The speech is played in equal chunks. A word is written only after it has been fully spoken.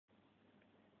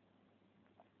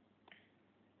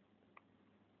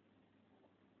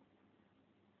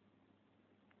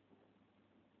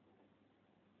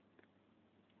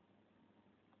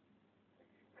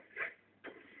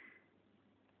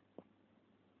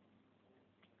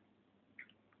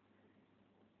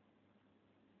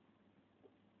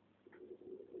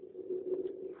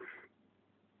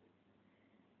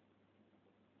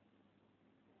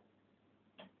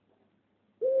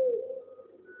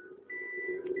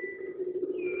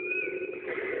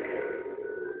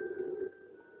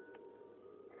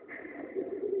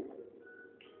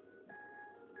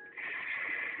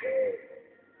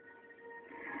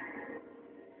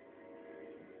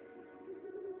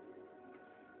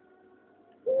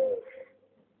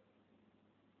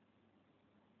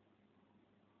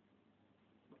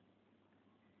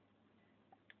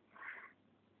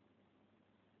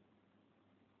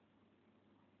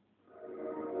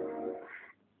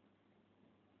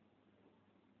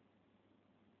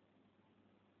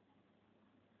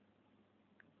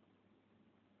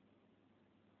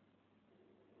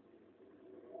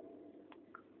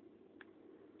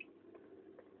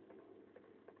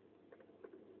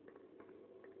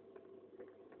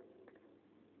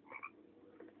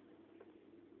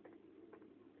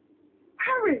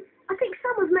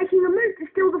to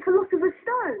steal the philosopher's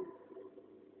stone.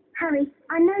 Harry,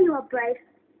 I know you are brave,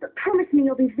 but promise me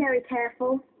you'll be very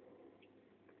careful.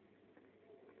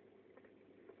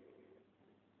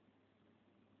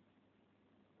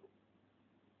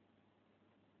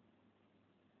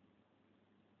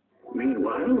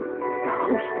 Meanwhile, the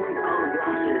house-point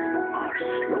hourglasses are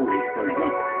slowly filling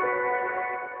up.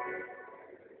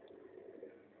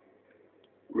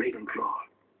 Ravenclaw.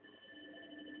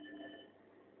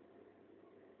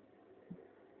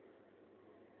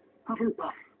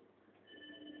 Hufflepuff.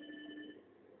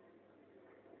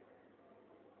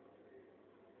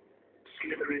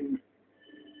 Slytherin.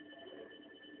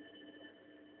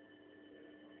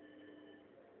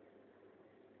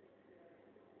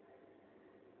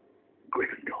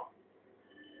 Gryffindor.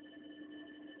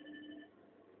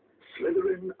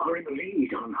 Slytherin are in the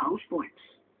lead on house points.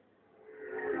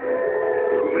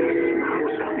 The race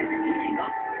now started heating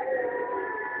up.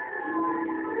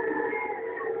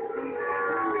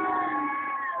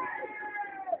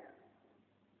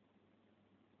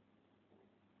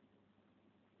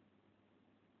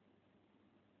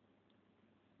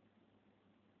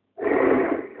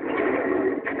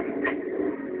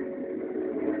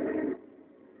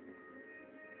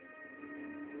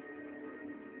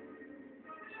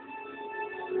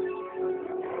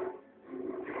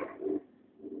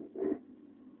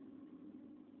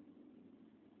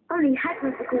 Only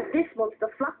Hagrid would call this monster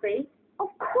Fluffy. Of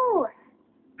course!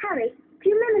 Harry, do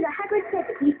you remember that Hagrid said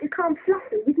that he used to calm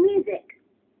Fluffy with music?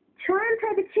 Try and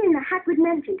play the tune that Hagrid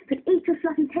mentioned to put each of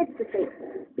Fluffy's heads to sleep.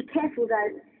 Be careful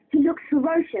though, he looks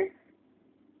ferocious.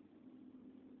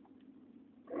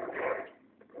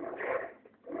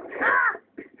 Ah!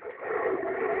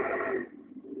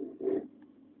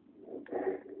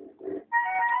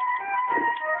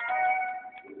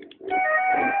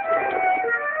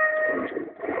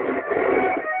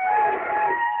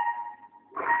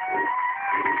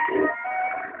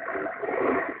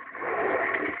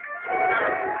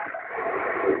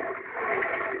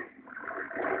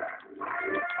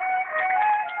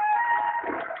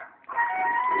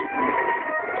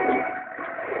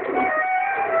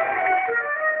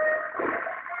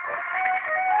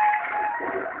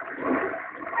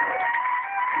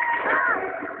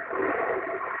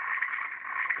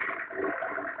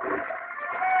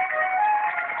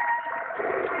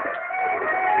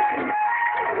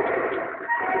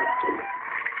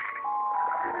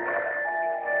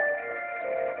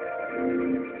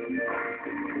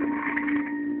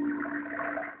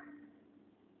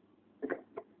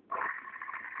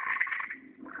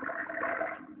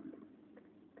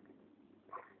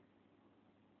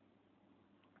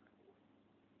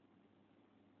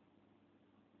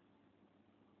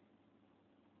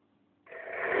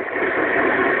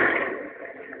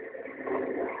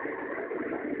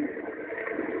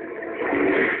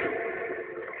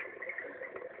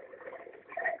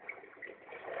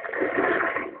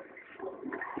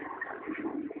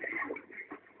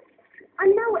 I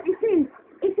know what this is.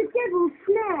 It's a devil's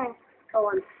snare.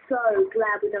 Oh, I'm so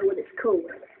glad we know what it's called.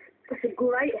 It's a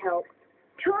great help.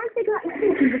 Try and figure out the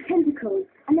secret of the tentacles,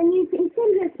 and then use the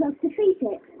incendiary spell to defeat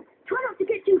it. Try not to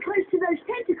get too close to those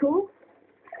tentacles.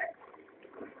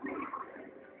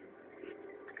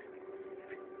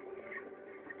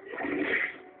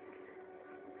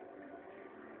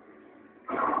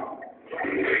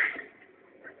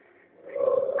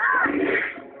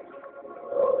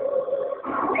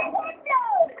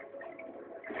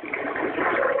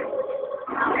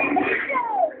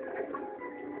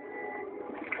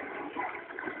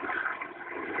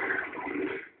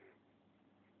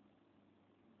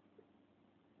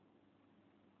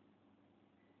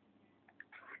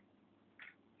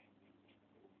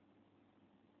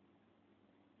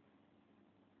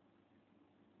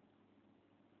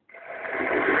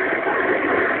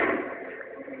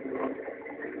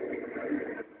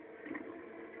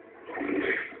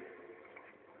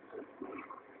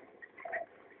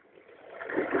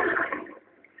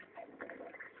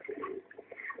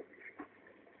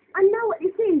 I know what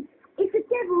this is. It's a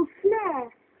devil's snare.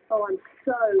 Oh, I'm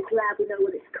so glad we know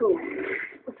what it's called.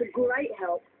 It's a great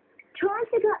help. Try and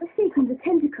figure out the secret of the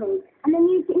tentacles, and then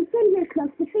use the incendiary spell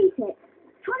to defeat it.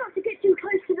 Try not to get too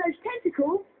close to those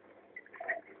tentacles.